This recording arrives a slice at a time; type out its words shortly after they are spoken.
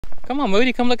Come on,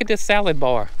 Moody, come look at this salad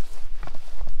bar.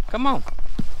 Come on.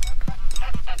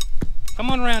 Come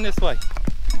on around this way.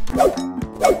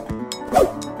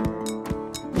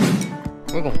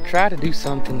 We're gonna try to do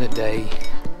something today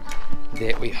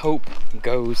that we hope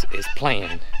goes as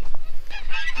planned.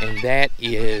 And that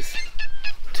is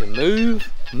to move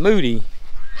Moody,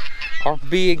 our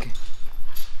big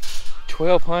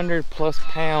 1,200 plus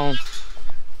pound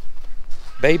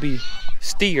baby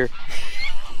steer,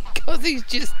 because he's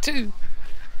just two,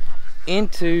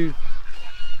 into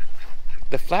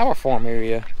the flower farm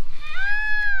area,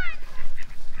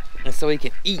 and so he can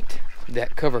eat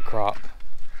that cover crop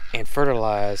and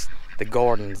fertilize the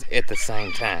gardens at the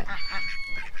same time.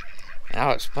 And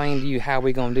I'll explain to you how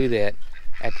we're gonna do that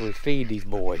after we feed these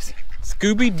boys.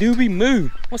 Scooby Dooby Moo,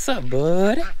 what's up,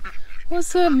 buddy?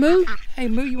 What's up, Moo? Hey,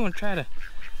 Moo, you wanna try to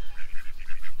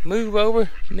move over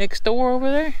next door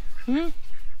over there?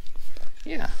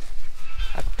 Yeah,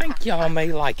 I think y'all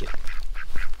may like it.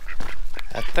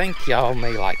 I think y'all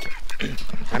may like it.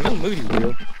 I know Moody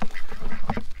will.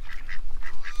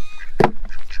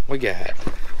 We got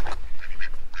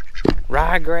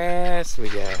ryegrass, we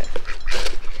got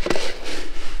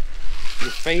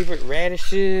your favorite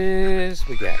radishes,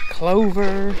 we got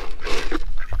clover,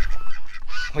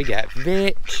 we got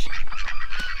vetch,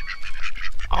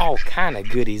 all kind of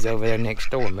goodies over there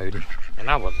next door, Moody. And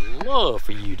I would love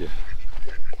for you to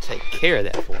take care of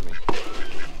that for me.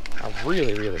 I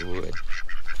really, really would.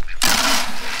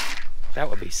 That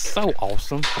would be so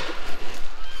awesome.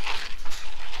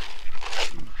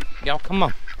 Y'all, come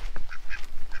on.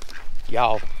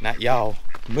 Y'all, not y'all.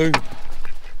 Moo.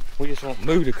 We just want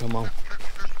Moo to come on.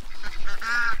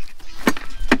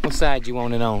 What side you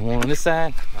want it on? Want on this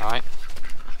side? Alright.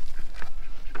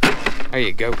 There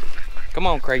you go. Come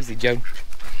on, Crazy Joe.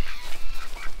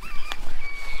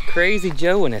 Crazy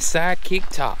Joe and a sidekick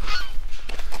top.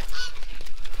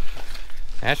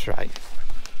 That's right.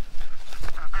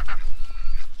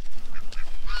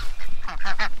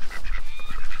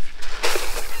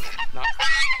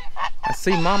 I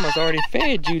see Mama's already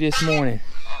fed you this morning.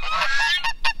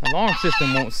 Alarm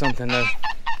system wants something though.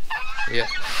 Yeah.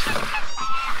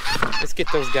 Let's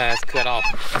get those guys cut off.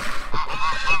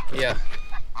 Yeah.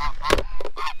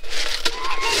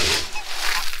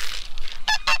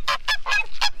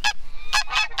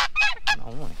 I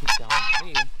don't want to hit y'all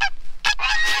in the head.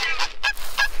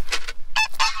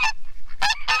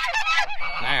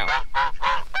 Now.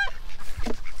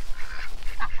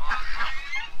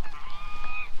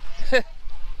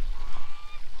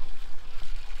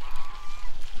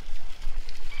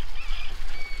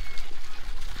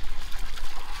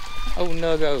 Oh,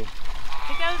 Nugget. It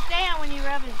goes down when you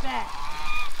rub his back.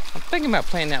 I'm thinking about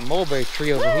planting that mulberry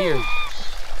tree over here.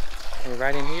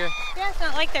 Right in here. Yeah, it's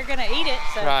not like they're gonna eat it.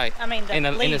 So, right. I mean, and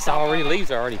it's already, leaves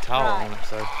are already tall on it.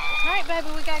 So. All right, baby,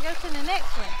 we gotta go to the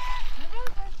next one.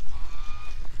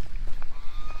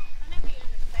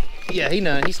 Yeah, he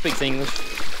knows. He speaks English.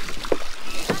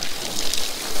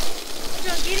 You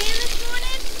gonna get in this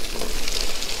morning?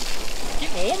 It's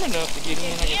getting warm enough to get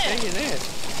in. I can tell you that.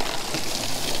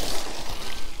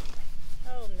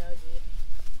 Oh, Nugget.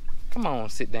 Come on,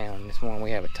 sit down. This morning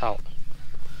we have a talk.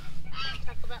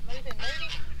 Talk about moving Moody.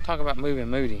 Talk about moving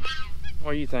Moody.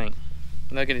 What do you think?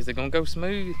 Nugget, is it gonna go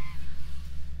smooth?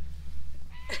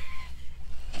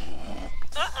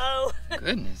 Uh-oh.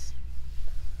 Goodness.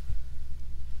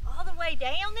 All the way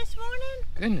down this morning?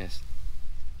 Goodness.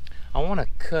 I want to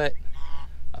cut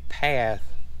a path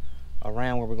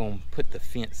around where we're gonna put the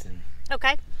fence in.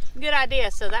 Okay, good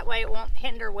idea. So that way it won't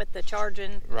hinder with the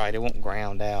charging. Right, it won't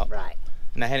ground out. Right.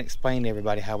 And I hadn't explained to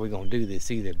everybody how we're gonna do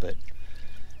this either, but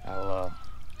I'll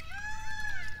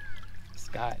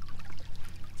Scott's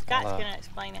gonna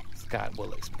explain it. Scott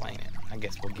will explain it. I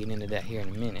guess we'll get into that here in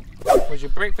a minute. Was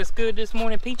your breakfast good this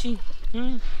morning, Peachy?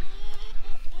 How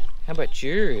about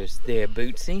yours there,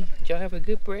 Bootsy? Did y'all have a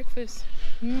good breakfast?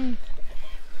 I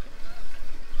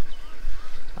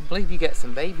believe you got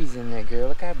some babies in there, girl.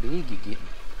 Look how big you're getting.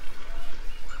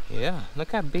 Yeah,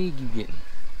 look how big you're getting.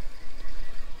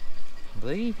 I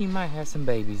believe you might have some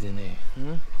babies in there.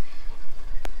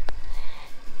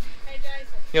 Hey, Jason.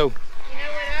 Yo. You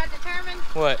know what I determined?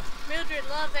 What? Mildred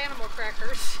loves animal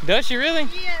crackers. Does she really?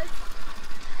 Yes.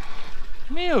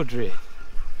 Mildred.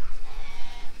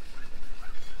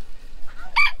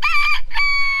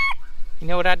 You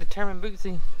know what I determined,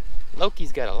 Bootsy?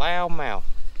 Loki's got a loud mouth.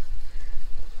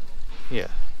 Yeah.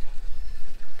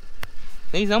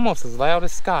 He's almost as loud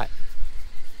as Scott.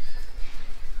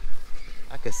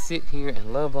 I could sit here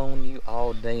and love on you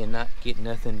all day and not get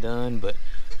nothing done, but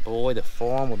boy, the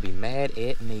farm will be mad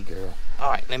at me, girl. All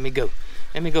right, let me go.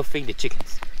 Let me go feed the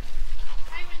chickens.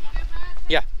 Hey, when you go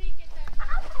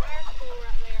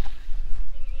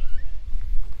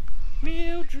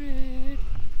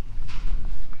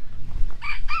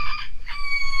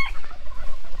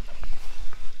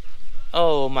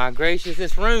my gracious,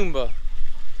 it's Roomba.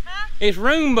 Huh? It's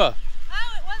Roomba.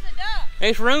 Oh, it was a duck.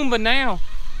 It's Roomba now.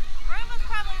 Roomba's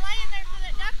probably laying there so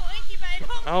that duck will incubate them.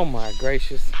 Oh my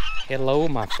gracious. Hello,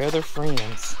 my feather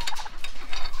friends.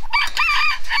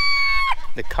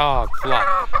 The cog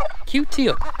flock.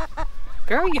 Q-tip.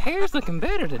 Girl, your hair's looking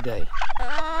better today.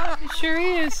 It sure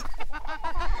is.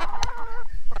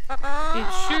 It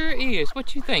sure is.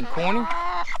 What you think, Corny?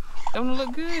 Don't it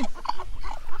look good?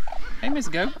 Hey, Miss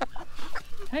Goat.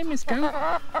 Hey, Miss Goat.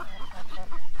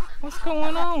 What's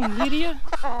going on, Lydia?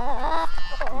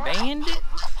 Bandit?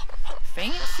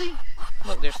 Fancy?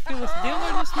 Look, there's Phyllis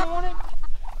Diller this morning.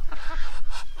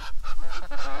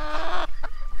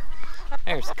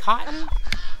 There's Cotton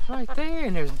right there,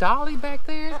 and there's Dolly back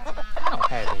there. I don't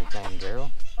have anything,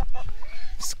 girl.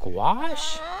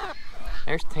 Squash.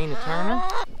 There's Tina Turner.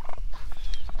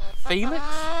 Felix.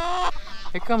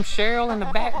 Here comes Cheryl in the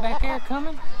back there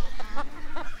coming.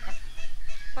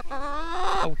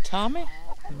 Oh, Tommy.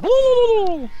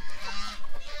 Woo!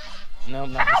 No,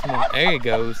 not this morning. There he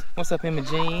goes. What's up,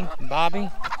 Imogene? Bobby?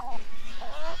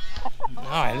 All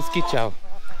right, let's get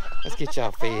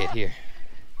y'all fed here.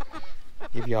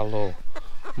 Give y'all a little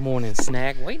morning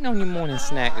snack. Waiting on your morning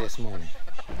snack this morning.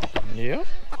 Yep.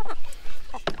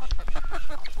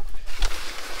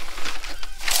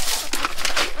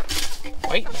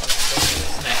 Waiting on that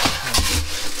snack.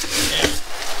 Yeah.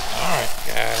 All right,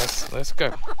 guys, let's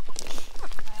go.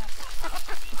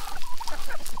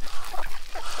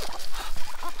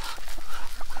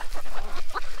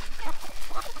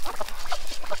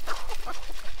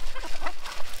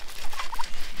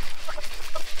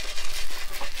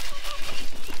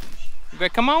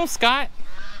 Come on, Scott.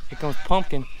 Here comes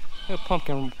Pumpkin. Look at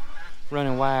Pumpkin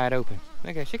running wide open.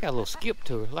 Look at, she got a little skip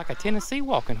to her, like a Tennessee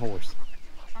walking horse.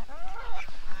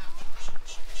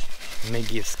 Let me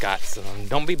give Scott some.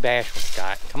 Don't be bashful,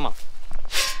 Scott. Come on.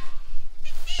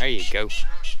 There you go.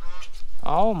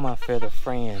 All my feather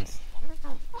friends.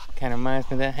 Kind of reminds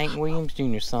me of that Hank Williams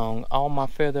Jr. song. All my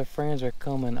feather friends are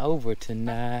coming over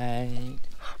tonight.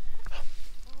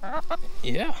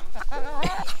 Yeah.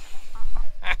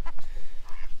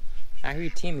 I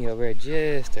hear Timmy over there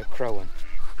just crowing.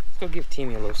 Let's go give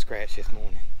Timmy a little scratch this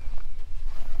morning.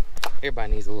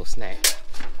 Everybody needs a little snack.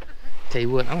 Tell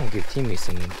you what, I'm gonna give Timmy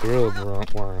some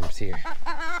grub worms here.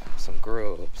 Some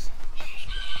grubs.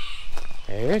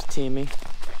 There's Timmy.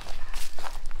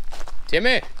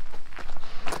 Timmy!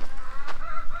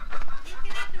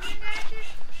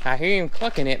 I hear him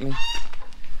clucking at me.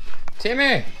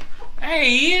 Timmy! There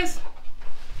he is!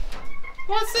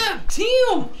 What's up,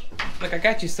 Tim? Look, I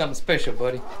got you something special,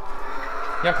 buddy.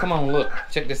 Y'all come on, look.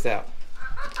 Check this out.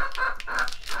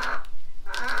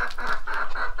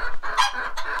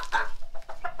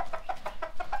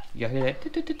 Y'all hear that?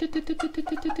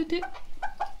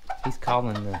 He's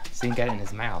calling the... See, he got it in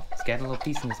his mouth. He's got a little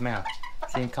piece in his mouth.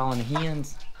 See him calling the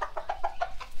hens?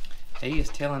 He is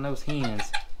telling those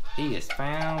hens he has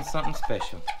found something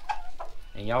special.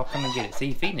 And y'all come and get it. See,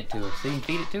 he feeding it to her. See him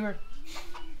feed it to her?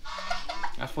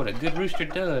 That's what a good rooster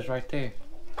does right there.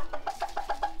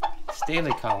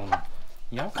 Steadily calling them.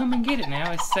 Y'all come and get it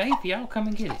now. It's safe. Y'all come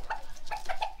and get it.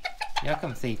 Y'all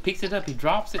come see. He picks it up. He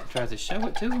drops it. Tries to show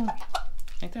it to them.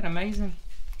 Ain't that amazing?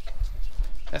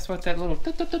 That's what that little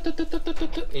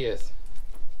is.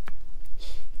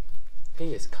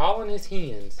 He is calling his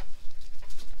hens.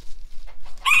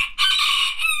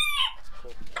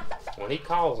 When he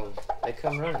calls them, they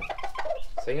come running.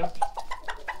 See them?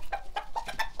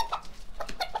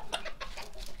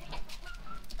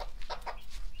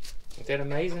 Isn't that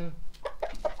amazing?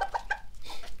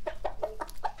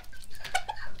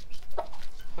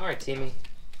 Alright, Timmy.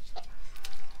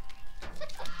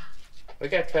 We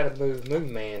gotta try to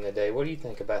move Man today. What do you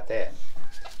think about that?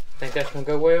 Think that's gonna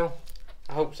go well?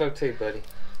 I hope so too, buddy.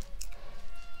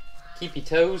 Keep your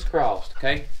toes crossed,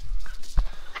 okay?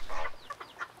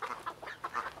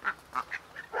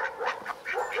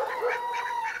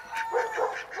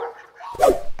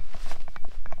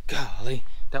 Golly,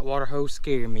 that water hose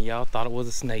scared me, y'all. Thought it was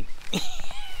a snake.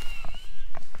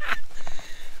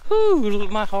 Whew,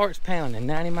 my heart's pounding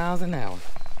 90 miles an hour.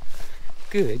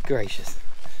 Good gracious.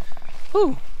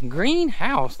 Whew,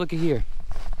 greenhouse, look at here.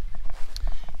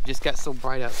 Just got so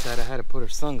bright outside I had to put her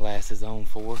sunglasses on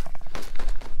for her.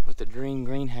 But the dream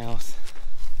greenhouse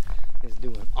is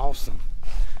doing awesome.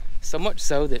 So much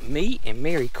so that me and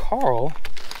MaryCarl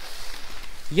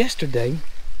yesterday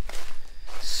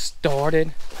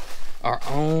started our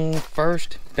own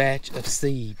first batch of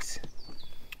seeds.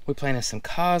 We planted some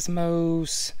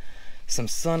cosmos, some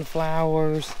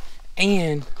sunflowers,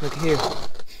 and look here,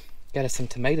 got us some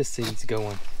tomato seeds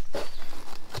going.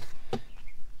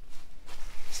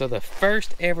 So the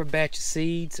first ever batch of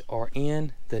seeds are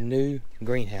in the new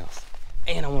greenhouse.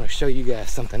 And I want to show you guys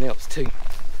something else too.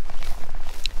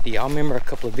 Do y'all remember a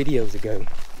couple of videos ago,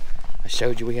 I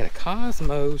showed you we had a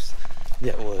cosmos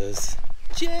that was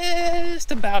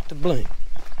just about to bloom?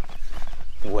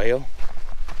 Well,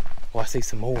 I see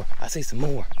some more. I see some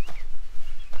more.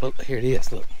 Look, here it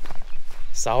is, look.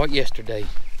 Saw it yesterday.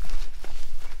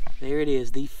 There it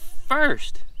is, the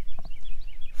first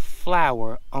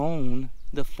flower on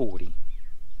the 40.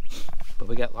 But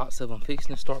we got lots of them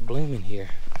fixing to start blooming here.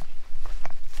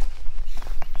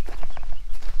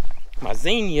 My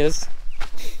zinnias,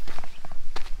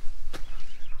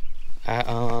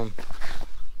 I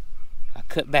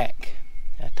cut back.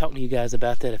 I talked to you guys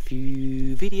about that a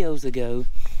few videos ago,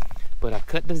 but I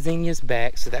cut the zinnias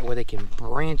back so that way they can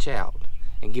branch out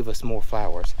and give us more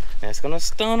flowers. Now it's gonna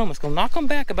stun them, it's gonna knock them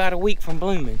back about a week from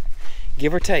blooming,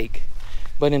 give or take.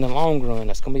 But in the long run,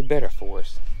 that's gonna be better for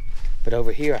us. But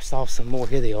over here, I saw some more.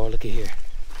 Here they are, look at here.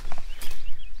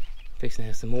 Fixing to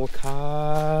have some more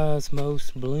cosmos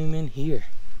blooming here.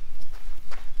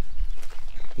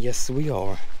 Yes, we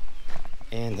are.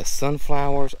 And the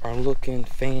sunflowers are looking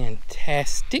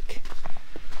fantastic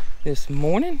this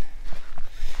morning.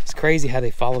 It's crazy how they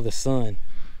follow the sun.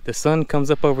 The sun comes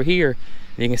up over here,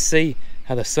 and you can see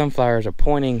how the sunflowers are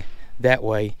pointing that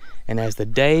way. And as the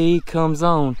day comes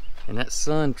on and that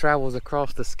sun travels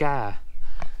across the sky,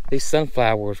 these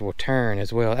sunflowers will turn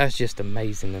as well. That's just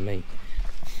amazing to me.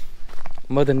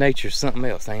 Mother Nature's something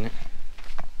else, ain't it?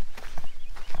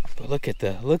 But look at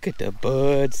the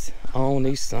buds on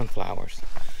these sunflowers.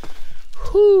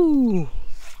 Whoo!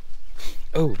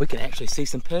 Oh, we can actually see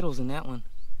some petals in that one.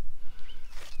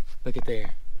 Look at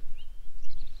there.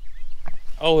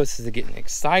 Oh, this is getting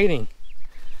exciting.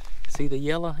 See the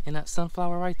yellow in that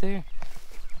sunflower right there?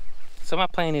 So my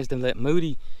plan is to let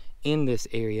Moody in this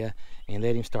area and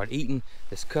let him start eating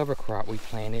this cover crop we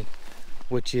planted,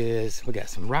 which is, we got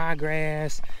some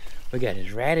ryegrass, we got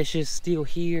his radishes still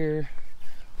here,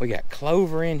 we got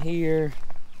clover in here,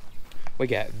 we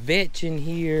got vetch in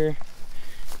here.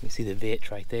 You can see the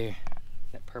vetch right there,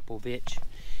 that purple vetch.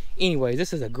 Anyways,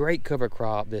 this is a great cover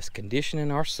crop that's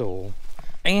conditioning our soil.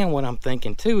 And what I'm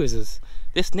thinking too is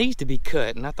this needs to be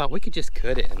cut, and I thought we could just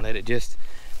cut it and let it just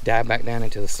die back down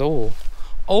into the soil.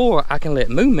 Or I can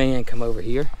let Moo Man come over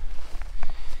here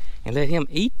and let him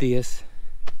eat this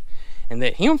and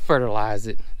let him fertilize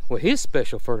it with his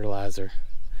special fertilizer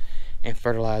and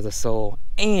fertilize the soil.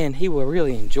 And he will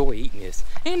really enjoy eating this,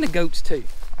 and the goats too.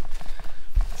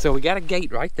 So we got a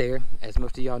gate right there. As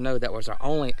most of y'all know, that was our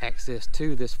only access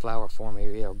to this flower farm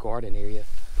area or garden area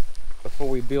before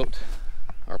we built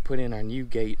or put in our new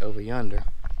gate over yonder.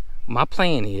 My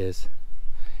plan is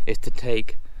to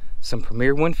take some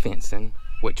Premier One fencing,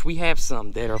 which we have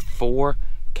some that are for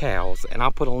cows, and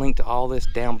I'll put a link to all this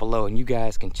down below and you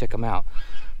guys can check them out.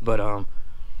 But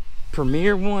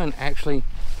Premier One actually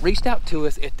reached out to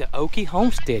us at the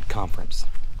Homestead conference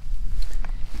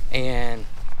and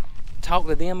talked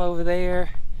to them over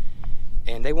there,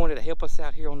 and they wanted to help us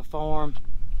out here on the farm.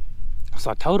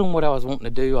 So I told them what I was wanting to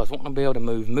do. I was wanting to be able to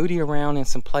move Moody around in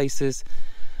some places.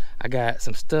 I got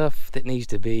some stuff that needs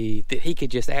to be, that he could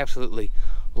just absolutely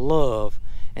love,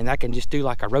 and I can just do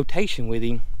like a rotation with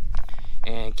him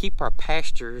and keep our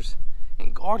pastures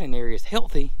and garden areas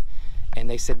healthy. And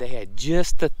they said they had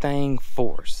just the thing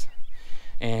for us.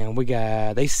 And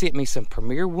they sent me some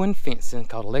Premier One fencing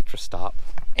called Electrostop,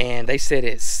 and they said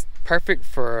it's perfect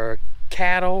for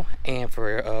cattle and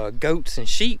for goats and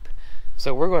sheep.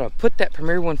 So we're going to put that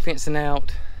Premier One fencing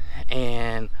out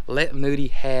and let Moody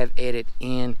have at it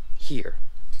in here.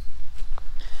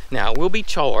 Now, we'll be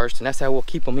charged, and that's how we'll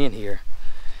keep them in here.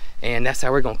 And that's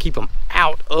how we're going to keep them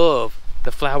out of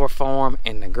the flower farm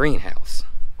and the greenhouse.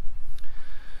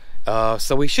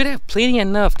 So we should have plenty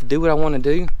enough to do what I want to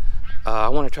do. I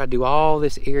want to try to do all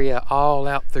this area all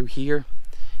out through here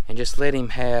and just let him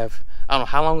have, I don't know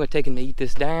how long it'll take him to eat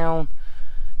this down.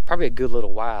 Probably a good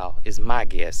little while is my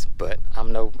guess, but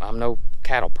I'm no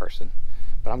cattle person.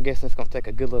 But I'm guessing it's going to take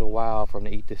a good little while for him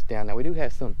to eat this down. Now we do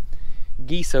have some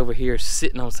geese over here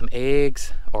sitting on some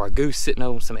eggs, or a goose sitting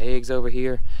on some eggs over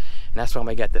here, and that's why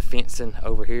we got the fencing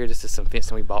over here. This is some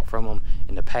fencing we bought from them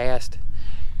in the past,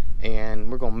 and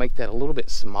we're going to make that a little bit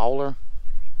smaller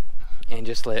and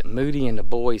just let Moody and the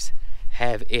boys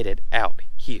have it out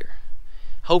here.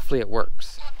 Hopefully it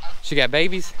works. She got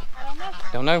babies?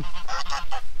 Don't know.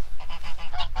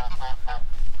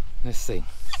 Let's see.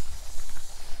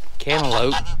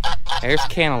 Cantaloupe. There's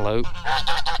Cantaloupe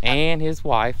and his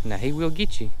wife. Now he will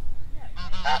get you.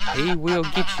 He will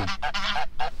get you.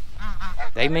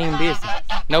 They mean business.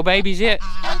 No babies yet?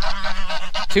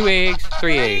 2 eggs,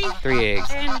 3 eggs, 3 eggs.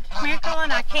 And MaryCarl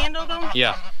and I candled them.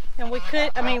 Yeah. And we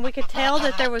could tell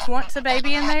that there was once a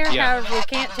baby in there. Yeah. However, we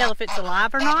can't tell if it's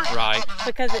alive or not. Right.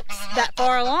 Because it's that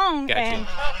far along. Gotcha. And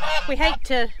we hate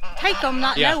to take them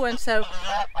not Yeah. knowing. So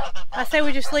I say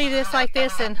we just leave this like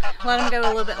this and let them go a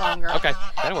little bit longer. Okay,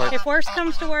 that'll work. If worst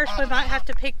comes to worst, we might have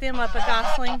to pick them up a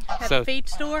gosling at So- the feed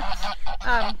store.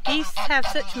 Geese have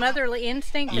such motherly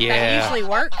instinct that Yeah. that usually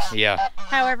works. Yeah,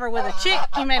 However, with a chick,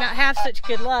 you may not have such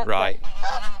good luck. but right.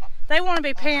 They want to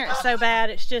be parents so bad.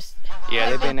 It's just Yeah,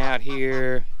 they've been out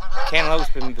here. Cantaloupe's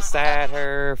been beside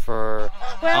her for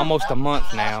Well- almost a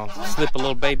month now. Slip a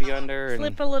little baby under. And,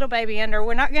 slip a little baby under.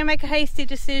 We're not going to make a hasty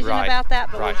decision Right, about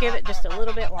that, but right. we'll give it just a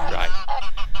little bit longer. Right.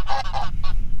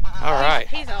 All right.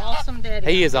 He's an awesome daddy.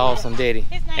 He is awesome, daddy.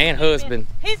 His name And should have husband.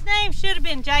 been- his name should have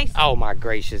been Jason. Oh my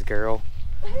gracious, girl.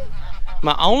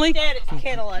 My only Dad, it's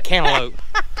Cantaloupe. cantaloupe.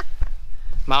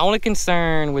 My only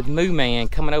concern with Moo Man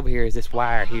coming over here is this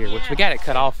wire here, which we got it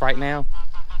cut off right now.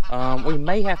 We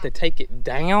may have to take it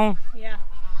down Yeah,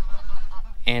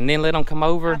 and then let them come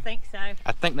over. I think so.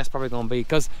 I think that's probably going to be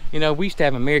because, you know, we used to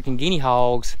have American guinea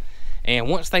hogs, and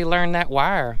once they learned that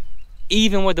wire,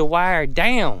 even with the wire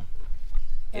down,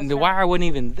 and the That's right. wire wasn't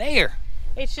even there,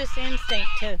 It's just instinct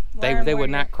to they learn would where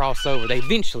not cross over. They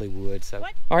eventually would. So,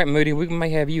 What? all right, Moody, we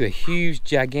may have you a huge,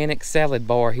 gigantic salad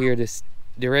bar here that's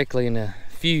directly in a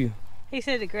few. He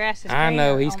said the grass is I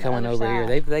know greener he's on the coming other over here.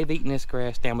 side. They've eaten this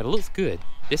grass down, but it looks good.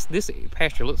 This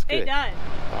pasture looks good. It does.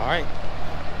 All right,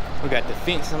 we got the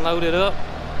fencing loaded up.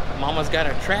 Mama's got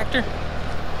her tractor,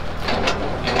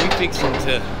 and we fixing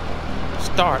to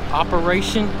start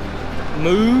Operation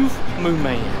Moo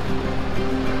Man.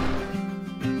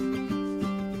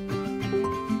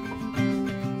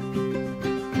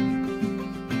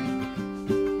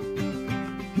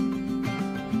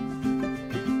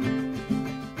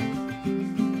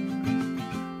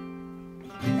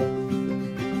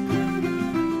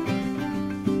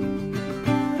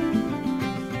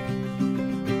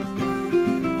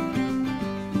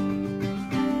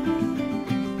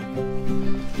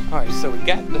 All right, so we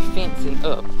got the fencing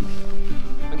up.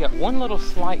 We got one little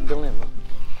slight dilemma,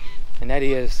 and that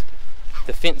is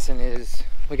the fencing is,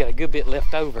 we got a good bit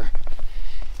left over,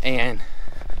 and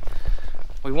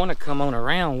we want to come on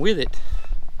around with it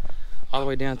all the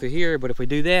way down through here, but if we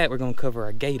do that, we're going to cover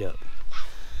our gate up.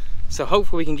 So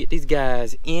hopefully we can get these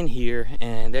guys in here,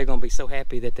 and they're going to be so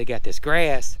happy that they got this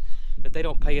grass that they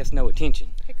don't pay us no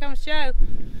attention. Here comes Joe.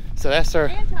 So that's our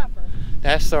And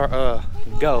Topper.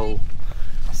 goal.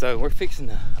 So we're fixing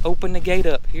to open the gate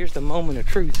up. Here's the moment of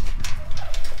truth.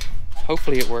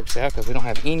 Hopefully it works out because we don't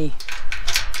have any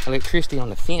electricity on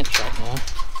the fence right now.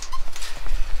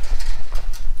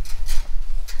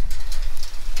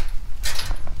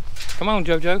 Come on,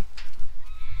 JoJo.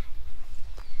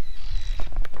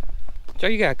 Joe,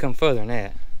 you gotta come further than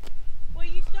that. Well,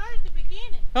 you started at the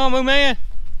beginning. Come on, Moo Man.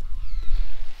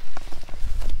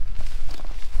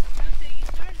 You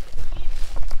started at the beginning.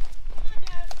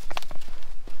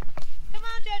 Come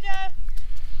on, Jojo.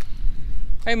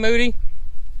 Hey, Moody.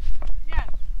 Joe.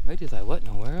 Moody's like, what in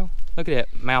the world? Look at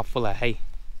that mouthful of hay.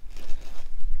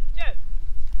 Joe.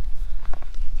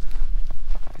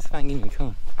 Let's see if I can get him to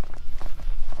come.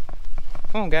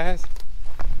 Come on, guys.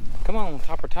 Come on,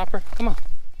 Topper. Come on.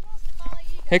 He wants to follow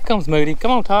you. Here comes Moody. Come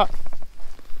on, Top.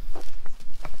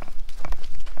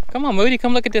 Come on, Moody.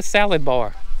 Come look at this salad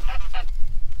bar.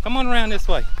 Come on around this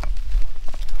way.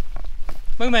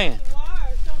 Moo Man. The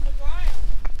wire's on the ground.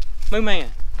 Moo Man.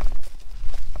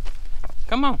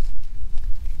 Come on.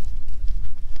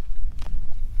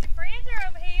 Your friends are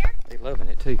over here. They loving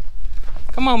it too.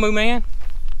 Come on, Moo Man.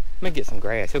 Let me get some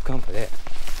grass. He'll come for that.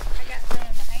 I got some in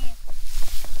my hand.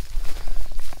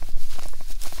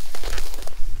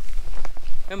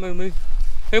 Here, Moo Moo.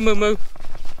 Here, Moo Moo.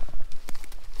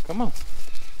 Come on.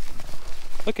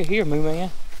 Look at here, Moo Man.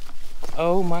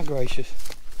 Oh my gracious.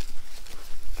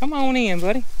 Come on in,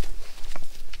 buddy.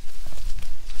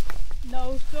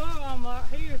 No, sir, I'm right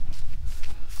here.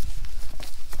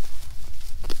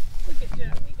 Look at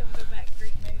Joe. We gonna go back and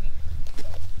greet Moody.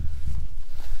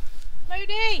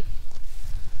 Moody!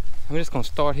 I'm just gonna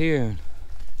start here.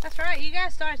 That's right, you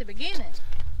gotta start at the beginning.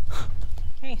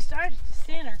 Can't start at the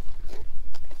center.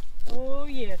 Oh,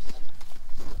 yes.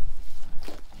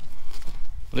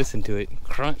 Listen to it.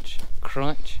 Crunch,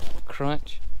 crunch,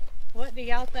 crunch. What do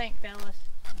y'all think, fellas?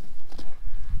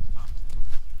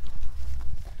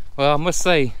 Well, I must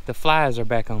say the flies are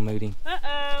back on Moody.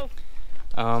 Uh-oh.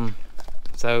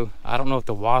 So I don't know if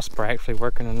the wasps are actually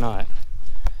working or not.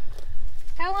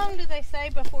 How long do they say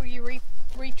before you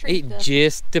retreat It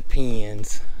just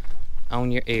depends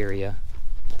on your area.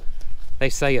 They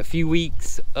say a few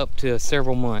weeks up to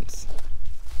several months.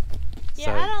 Yeah,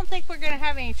 So, I don't think we're going to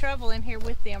have any trouble in here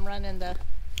with them running the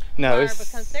fire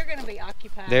because they're going to be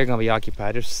occupied. They're going to be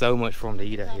occupied. There's so much for them to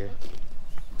eat out here.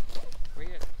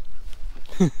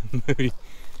 Moody.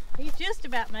 He's just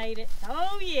about made it.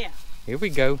 Oh yeah. Here we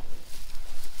go.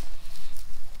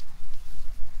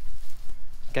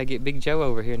 Gotta get Big Joe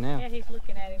over here now. Yeah, he's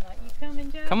looking at him like, you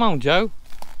coming, Joe? Come on, Joe.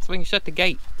 So we can shut the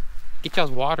gate. Get y'all's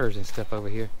waters and stuff over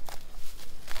here.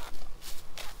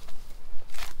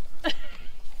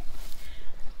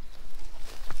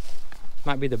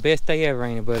 Might be the best day ever,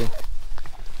 ain't it, buddy?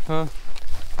 Huh?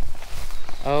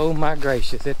 Oh my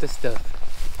gracious, at the stuff.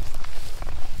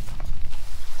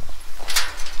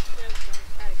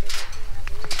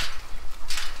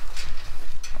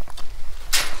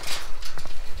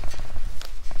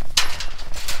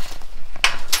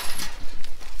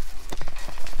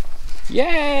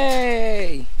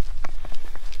 Yay!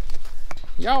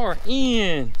 Y'all are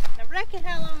in. I reckon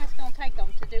how long it's going to take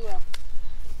them to do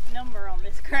a number on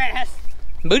this grass.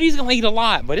 Moody's gonna eat a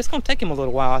lot, but it's gonna take him a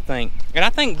little while, I think. And I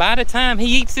think by the time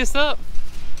he eats this up,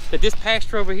 that this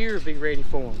pasture over here will be ready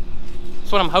for him.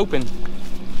 That's what I'm hoping.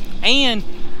 And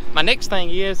my next thing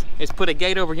is put a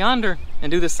gate over yonder and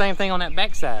do the same thing on that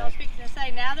backside. I was fixing to say,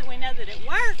 now that we know that it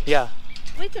works, yeah,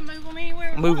 we can move them anywhere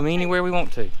we want. Move them anywhere we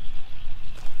want to.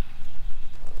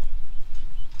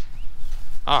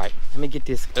 All right, let me get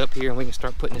this up here and we can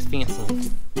start putting this fence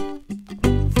in.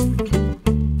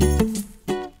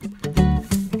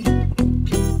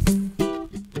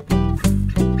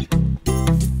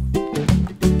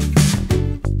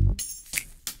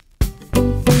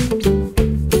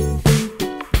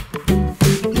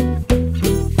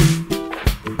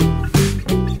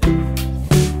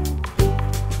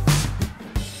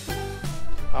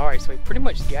 All right, so we pretty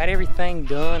much got everything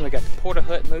done. We got the porta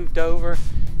hut moved over,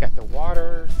 got the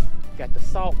water, got the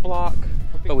salt block,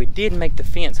 but we did make the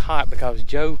fence hot because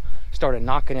Joe started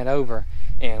knocking it over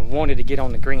and wanted to get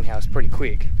on the greenhouse pretty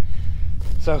quick.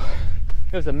 So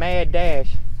it was a mad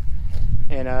dash,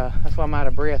 and that's why I'm out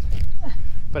of breath.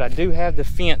 But I do have the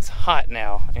fence hot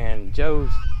now, and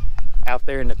Joe's out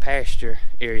there in the pasture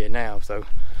area now. So,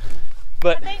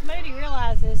 but I think Moody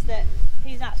realizes that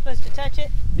he's not supposed to touch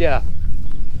it. yeah,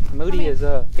 Moody is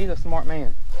he's a smart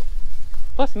man.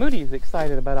 Plus, Moody's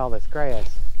excited about all this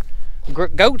grass.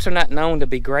 Goats are not known to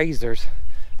be grazers,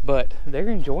 but they're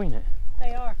enjoying it.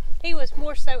 They are. He was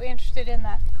more so interested in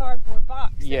that cardboard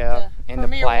box. Yeah, and the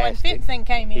Premier One plastic. fencing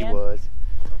came in. He was,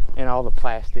 and all the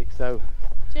plastic. So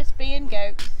just being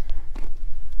goats.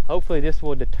 hopefully this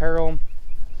will deter them.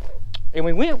 And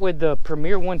we went with the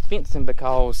Premier One fencing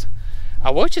because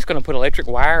I was just going to put electric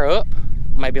wire up,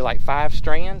 maybe like 5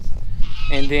 strands.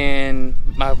 And then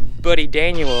my buddy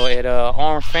Daniel at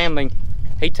Arm Family,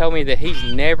 he told me that he's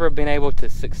never been able to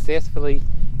successfully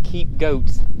keep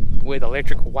goats with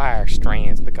electric wire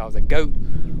strands because a goat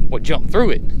would jump through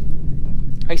it.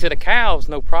 He said a cow's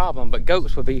no problem, but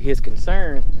goats would be his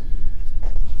concern.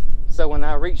 So when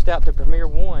I reached out to Premier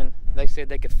One, they said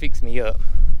they could fix me up.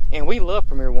 And we love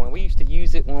Premier One. We used to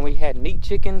use it when we had meat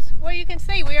chickens. Well, you can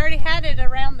see we already had it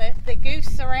around the goose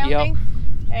surrounding.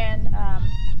 Yep. And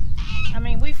I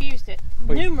mean, we've used it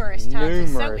numerous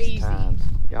times. It's so easy.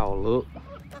 Y'all look.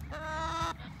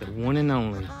 The one and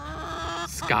only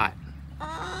Scott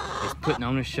is putting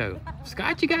on a show.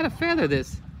 Scott, you gotta feather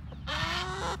this.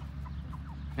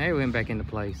 There it went back into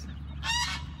place.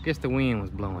 Guess the wind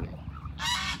was blowing it.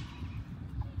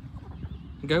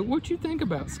 Go, what you think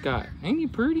about Scott? Ain't he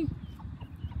pretty?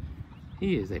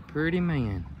 He is a pretty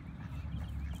man.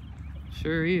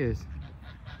 Sure is.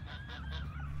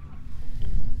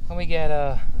 And we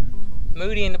got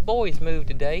Moody and the boys moved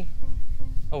today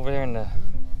over there in the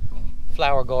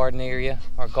flower garden area,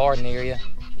 or garden area,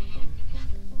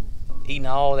 eating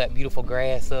all that beautiful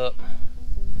grass up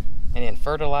and then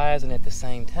fertilizing at the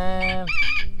same time.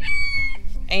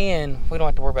 And we don't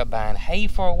have to worry about buying hay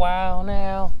for a while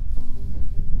now.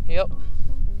 Yep.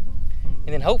 And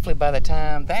then hopefully by the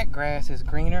time that grass is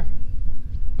greener,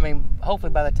 hopefully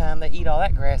by the time they eat all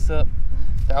that grass up,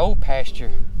 their old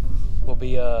pasture will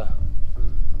be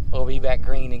back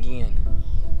green again.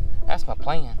 That's my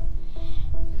plan.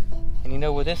 And you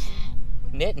know, with this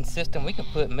netting system, we can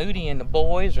put Moody and the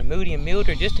boys or Moody and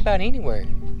Mildred just about anywhere.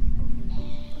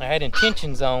 I had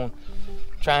intentions on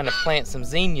trying to plant some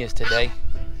zinnias today,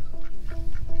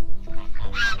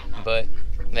 but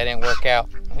that didn't work out.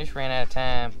 I just ran out of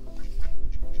time.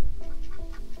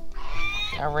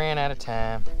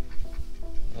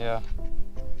 Yeah.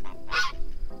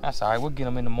 That's alright, we'll get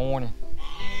them in the morning.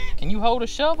 Can you hold a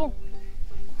shovel?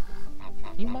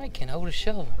 You might can hold a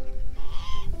shovel.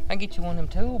 I can get you one of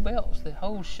them tool belts that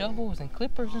holds shovels and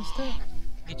clippers and stuff.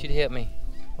 Get you to help me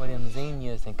with them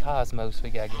zinnias and cosmos we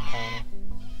gotta get planted.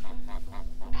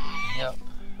 Yep.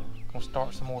 Gonna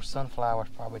start some more sunflowers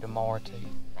probably tomorrow too.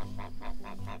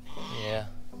 Yeah.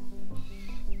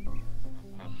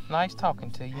 Nice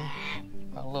talking to you.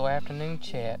 A little afternoon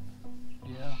chat.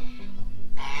 Yeah.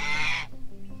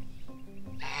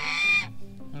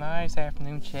 Nice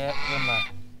afternoon chat with my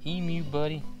emu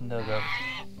buddy, Nugget.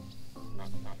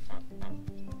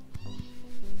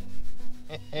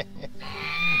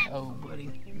 Oh, buddy.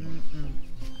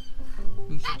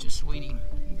 You're such a sweetie.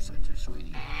 You're such a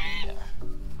sweetie. Yeah.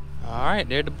 Alright,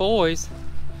 they're the boys.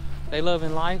 They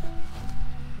loving life.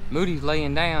 Moody's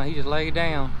laying down. He just laid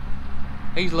down.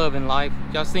 He's loving life.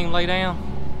 Y'all see him lay down?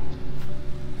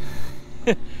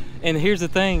 And here's the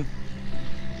thing.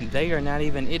 They are not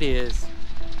even, it is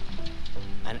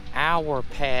an hour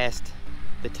past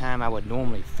the time I would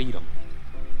normally feed them.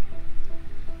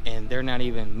 And they're not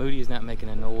even, Moody's not making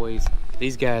a noise.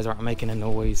 These guys aren't making a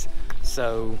noise.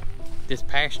 So this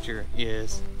pasture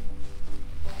is,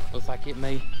 looks like it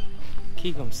may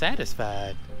keep them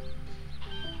satisfied.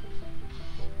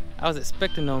 I was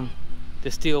expecting them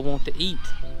to still want to eat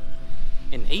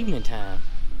in the evening time.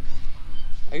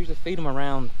 I usually feed them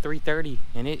around 3:30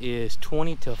 and it is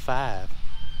 20 till 5.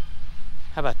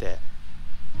 How about that?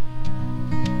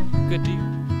 Good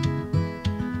deal.